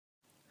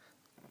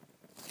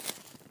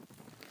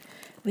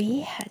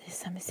we had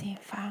something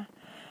fun.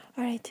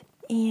 Alright,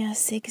 in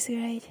 6th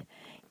grade,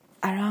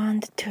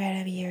 around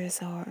 12 years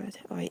old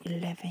or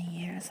 11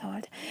 years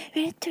old.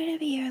 When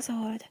 12 years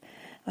old,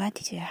 what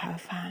did you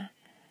have fun?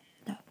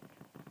 No.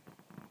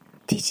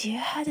 Did you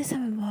have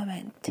some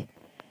moment?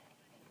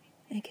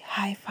 Like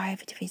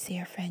high-fived with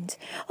your friends.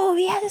 Oh,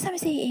 we had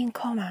something in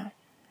common.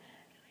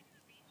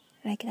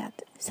 Like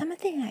that.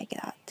 Something like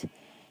that.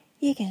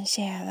 You can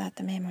share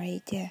that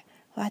memory too.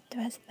 What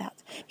was that?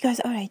 Because,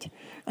 alright,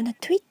 on a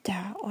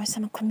Twitter or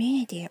some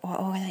community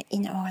or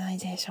in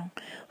organization,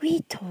 we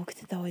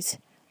talked those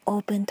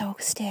open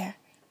talks there.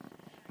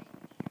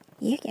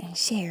 You can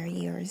share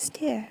yours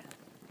too.